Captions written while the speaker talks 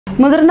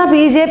മുതിർന്ന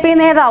BJP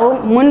നേതാവും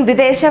മുൻ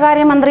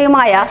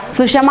വിദേശകാര്യമന്ത്രിയുമായ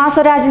സുഷമ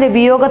സ്വരാജിന്റെ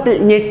വിയോഗത്തിൽ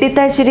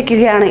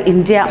ഞെട്ടിത്തരിച്ചിരിക്കുകയാണ്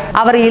ഇന്ത്യ.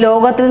 അവർ ഈ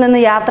ലോകത്തിൽ നിന്ന്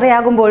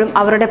യാത്രയാകുമ്പോഴും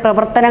അവരുടെ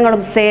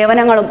പ്രവർത്തനങ്ങളും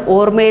സേവനങ്ങളും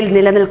ഓർമ്മയിൽ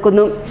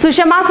നിലനിൽക്കുന്നു.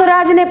 സുഷമ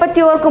സ്വരാജിനെ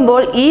പറ്റി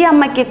ഓർക്കുമ്പോൾ ഈ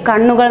അമ്മയ്ക്ക്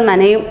കണ്ണുകൾ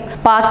നനയും.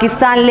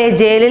 പാകിസ്ഥാനിലെ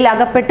ജയിലിൽ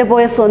അകപ്പെട്ടു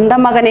പോയ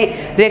സ്വന്തം മകനെ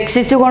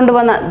രക്ഷിച്ചു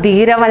കൊണ്ടുവന്ന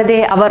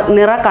ധീരവനിതയെ അവർ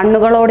നിറ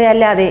കണ്ണുകളോടെ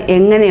അല്ലാതെ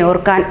എങ്ങനെ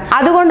ഓർക്കാൻ?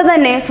 അതുകൊണ്ട്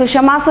തന്നെ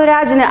സുഷമ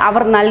സ്വരാജിന്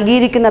അവർ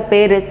നൽകിയിരിക്കുന്ന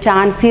പേര്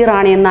ഝാൻസി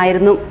റാണി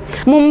എന്നായിരുന്നു.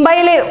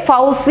 മുംബൈയിലെ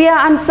ഫൗസിയ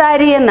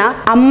അൻസാരി എന്ന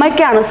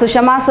അമ്മയ്ക്കാണ്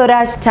സുഷമ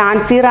സ്വരാജ്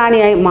ഝാൻസി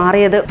റാണിയായി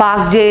മാറിയത്.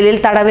 പാക് ജയിലിൽ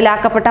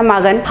തടവിലാക്കപ്പെട്ട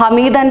മകൻ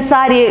ഹമീദ്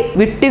അൻസാരിയെ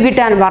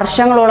വിട്ടുകിട്ടാൻ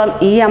വർഷങ്ങളോളം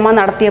ഈ അമ്മ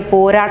നടത്തിയ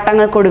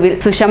പോരാട്ടങ്ങൾക്കൊടുവിൽ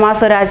സുഷമ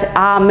സ്വരാജ്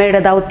ആ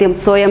അമ്മയുടെ ദൗത്യം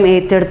സ്വയം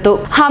ഏറ്റെടുത്തു.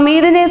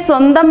 ഹമീദിനെ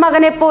സ്വന്തം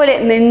മകനെ പോലെ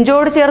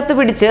നെഞ്ചോട് ചേർത്ത്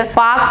പിടിച്ച്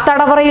പാക്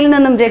തടവറയിൽ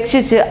നിന്നും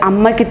രക്ഷിച്ച്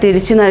അമ്മയ്ക്ക്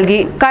തിരിച്ചു നൽകി.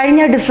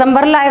 കഴിഞ്ഞ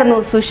ഡിസംബറിലായിരുന്നു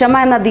സുഷമ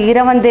എന്ന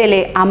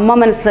ധീരവനിതയിലെ അമ്മ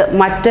മനസ്സ്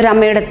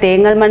മറ്റൊരമ്മയുടെ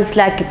തേങ്ങൽ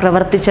മനസ്സിലാക്കി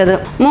പ്രവർത്തിച്ചത്.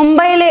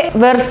 മുംബൈയിലെ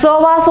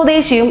വെർസോവ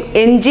സ്വദേശിയും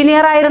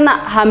എഞ്ചിനീയറായിരുന്ന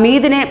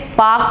ഹമീദിനെ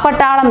പാക്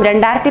പട്ടാളം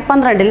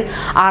 2012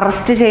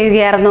 അറസ്റ്റ്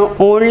ചെയ്യുകയായിരുന്നു.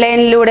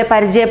 ഓൺലൈനിലൂടെ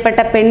പരിചയപ്പെട്ട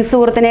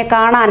പെൺസുഹൃത്തിനെ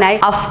കാണാനായി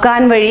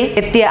അഫ്ഗാൻ വഴി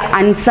എത്തിയ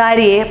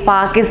അൻസാരിയെ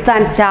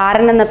പാകിസ്ഥാൻ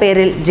ചാരൻ എന്ന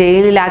പേരിൽ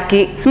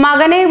ജയിലിലാക്കി.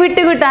 മകനെ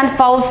വിട്ടുകിട്ടാൻ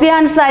ഫൗസിയ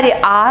അൻസാരി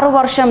 6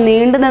 വർഷം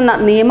നീണ്ടുനിന്ന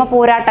നിയമ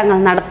പോരാട്ടങ്ങൾ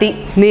നടത്തി.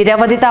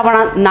 നിരവധി തവണ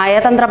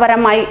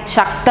നയതന്ത്രപരമായി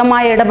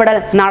ശക്തമായ ഇടപെടൽ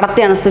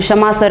നടത്തിയാണ്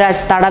സുഷമ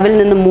സ്വരാജ് തടവിൽ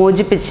നിന്ന്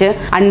മോചിപ്പിച്ച്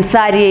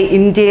അൻസാരിയെ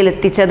ഇന്ത്യയിൽ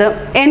എത്തിച്ചത്.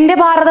 എന്റെ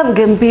ഭാരതം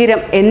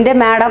ഗംഭീരം, എന്റെ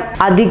മാഡം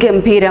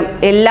അതിഗംഭീരം,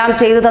 എല്ലാം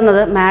ചെയ്തു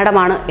തന്നത്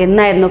മാഡമാണ്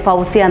എന്നായിരുന്നു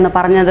ഫൗസിയ എന്ന്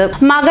പറഞ്ഞത്.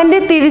 മകന്റെ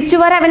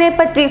തിരിച്ചുവരവിനെ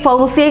പറ്റി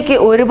ഫൗസിയയ്ക്ക്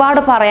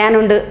ഒരുപാട്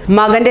പറയാനുണ്ട്.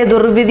 മകന്റെ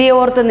ദുർവിധിയെ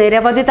ഓർത്ത്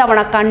നിരവധി തവണ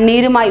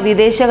കണ്ണീരുമായി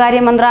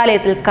വിദേശകാര്യ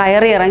മന്ത്രാലയത്തിൽ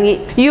കയറിയിറങ്ങി.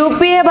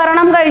 UPA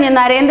ഭരണം കഴിഞ്ഞ്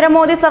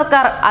നരേന്ദ്രമോദി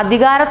സർക്കാർ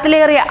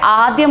അധികാരത്തിലേറിയ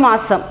ആദ്യ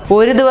മാസം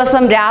ഒരു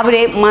ദിവസം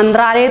രാവിലെ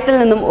മന്ത്രാലയത്തിൽ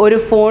നിന്നും ഒരു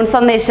ഫോൺ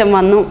സന്ദേശം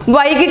വന്നു.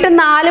 വൈകിട്ട്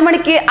 4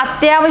 മണിക്ക്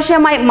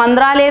അത്യാവശ്യമായി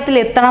മന്ത്രാലയത്തിൽ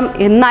എത്തണം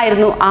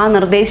എന്നായിരുന്നു ആ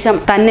നിർദ്ദേശം.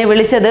 തന്നെ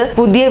വിളിച്ചത്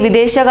പുതിയ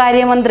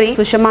വിദേശകാര്യമന്ത്രി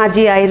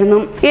സുഷമാജി ആയിരുന്നു.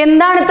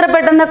 എന്താണ് ഇത്ര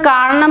പെട്ടെന്ന്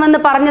കാണണമെന്ന്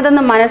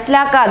പറഞ്ഞതെന്ന്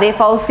മനസ്സിലാക്കാതെ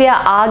ഫൗസിയ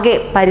ആകെ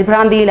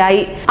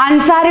പരിഭ്രാന്തിയിലായി.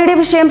 അൻസാരിയുടെ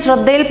വിഷയം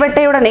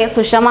ശ്രദ്ധയിൽപ്പെട്ടയുടനെ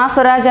സുഷമ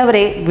സ്വരാജ്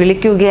അവരെ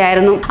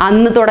വിളിക്കുകയായിരുന്നു.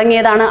 അന്ന്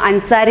തുടങ്ങിയതാണ്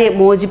അൻസാരിയെ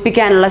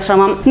മോചിപ്പിക്കാനുള്ള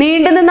ശ്രമം.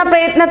 നീണ്ടുനിന്ന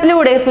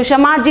പ്രയത്നത്തിലൂടെ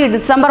സുഷമാജി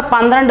ഡിസംബർ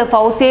 12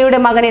 ഫൗസിയയുടെ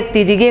മകനെ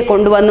തിരികെ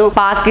കൊണ്ടുവന്നു.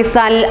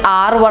 പാകിസ്ഥാനിൽ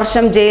 6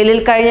 വർഷം ജയിലിൽ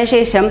കഴിഞ്ഞ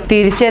ശേഷം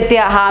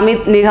തിരിച്ചെത്തിയ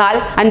ഹാമിദ് നിഹാൽ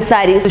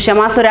അൻസാരി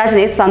സുഷമ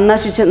സ്വരാജിനെ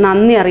സന്ദർശിച്ച്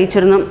നന്ദി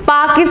അറിയിച്ചിരുന്നു.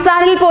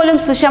 പാകിസ്ഥാനിൽ പോലും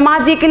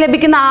സുഷമാജിക്ക്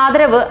ലഭിക്കുന്ന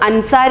ആദരവ്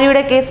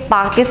അൻസാരിയുടെ കേസ്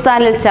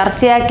പാകിസ്ഥാനിൽ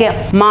ചർച്ചയാക്കിയ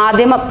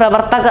മാധ്യമ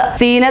പ്രവർത്തക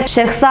സീനത്ത്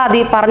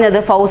ഷെഹ്സാദി പറഞ്ഞത്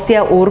ഫൗസിയ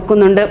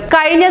ഓർക്കുന്നുണ്ട്.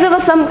 കഴിഞ്ഞ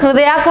ദിവസം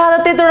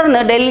ഹൃദയാഘാതത്തെ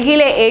തുടർന്ന്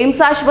ഡൽഹിയിലെ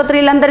എയിംസ്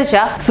ആശുപത്രിയിൽ അന്തരിച്ച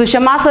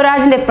സുഷമ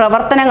സ്വരാജിന്റെ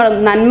പ്രവർത്തനങ്ങളും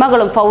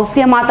നന്മകളും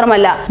ഫൗസിയ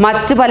മാത്രമല്ല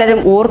മറ്റു പലരും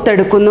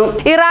ഓർത്തെടുക്കുന്നു.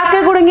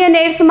 ഇറാഖിൽ കുടുങ്ങിയ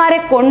നഴ്സുമാരെ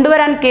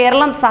കൊണ്ടുവരാൻ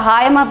കേരളം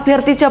സഹായം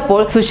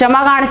അഭ്യർത്ഥിച്ചപ്പോൾ സുഷമ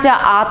കാണിച്ച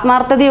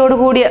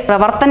ആത്മാർത്ഥതയോടുകൂടിയ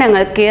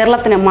പ്രവർത്തനങ്ങൾ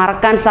കേരളത്തിന്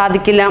മറക്കാൻ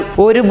സാധിക്കില്ല.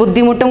 ഒരു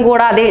ബുദ്ധിമുട്ടും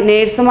കൂടാതെ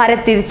നഴ്സുമാരെ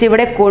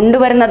തിരിച്ചിവിടെ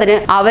കൊണ്ടുവരുന്നതിന്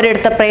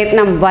അവരെടുത്ത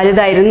പ്രയത്നം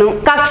വലുതായിരുന്നു.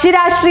 കക്ഷി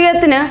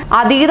രാഷ്ട്രീയത്തിന്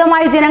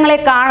അതീതമായി ജനങ്ങളെ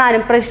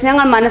കാണാനും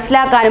പ്രശ്നങ്ങൾ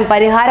മനസ്സിലാക്കാനും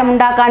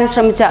പരിഹാരമുണ്ടാക്കാനും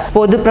ശ്രമിച്ച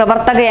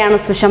പൊതുപ്രവർത്തകയാണ്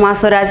സുഷമ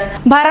സ്വരാജ്.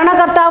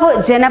 ഭരണകർത്താവ്,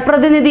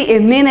 ജനപ്രതിനിധി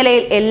എന്നീ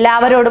നിലയിൽ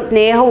എല്ലാവരോടും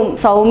സ്നേഹവും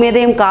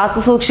സൗമ്യതയും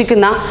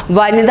കാത്തുസൂക്ഷിക്കുന്ന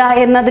വനിത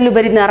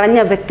എന്നതിലുപരി നിറഞ്ഞ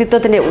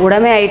വ്യക്തിത്വത്തിന്റെ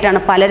ഉടമയായിട്ടാണ്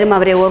പലരും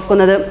അവരെ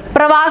ഓർക്കുന്നത്.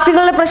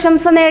 പ്രവാസികളുടെ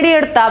പ്രശംസ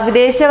നേടിയെടുത്ത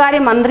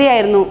വിദേശകാര്യ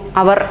മന്ത്രിയായിരുന്നു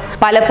അവർ.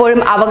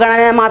 പലപ്പോഴും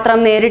അവഗണന മാത്രം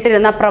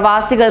നേരിട്ടിരുന്ന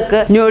പ്രവാസികൾക്ക്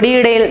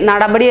ഞൊടിയിടയിൽ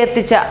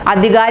നടപടിയെത്തിച്ച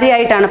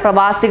അധികാരിയായിട്ടാണ്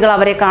പ്രവാസികൾ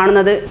അവരെ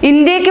കാണുന്നത്.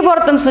 ഇന്ത്യക്ക്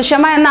പുറത്തും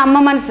സുഷമ എന്ന അമ്മ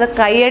മനസ്സ്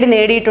കയ്യടി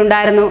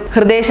നേടിയിട്ടുണ്ടായിരുന്നു.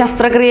 ഹൃദയ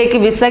ശസ്ത്രക്രിയയ്ക്ക്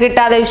വിസ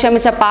കിട്ടാതെ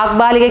വിഷമിച്ച പാക്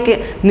ബാലികയ്ക്ക്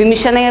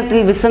നിമിഷ നേരത്തിൽ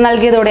വിസ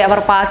നൽകിയതോടെ അവർ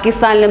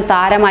പാകിസ്ഥാനിലും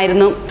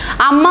താരമായിരുന്നു.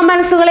 അമ്മ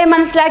മനസ്സുകളെ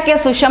മനസ്സിലാക്കിയ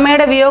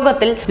സുഷമയുടെ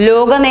വിയോഗത്തിൽ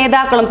ലോക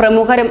നേതാക്കളും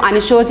പ്രമുഖരും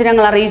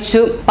അനുശോചനങ്ങൾ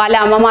അറിയിച്ചു. പല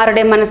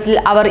അമ്മമാരുടെ മനസ്സിൽ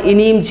അവർ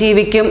ഇനിയും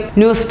ജീവിക്കും.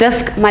 ന്യൂസ്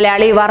ഡെസ്ക്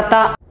മലയാളി വാർത്ത.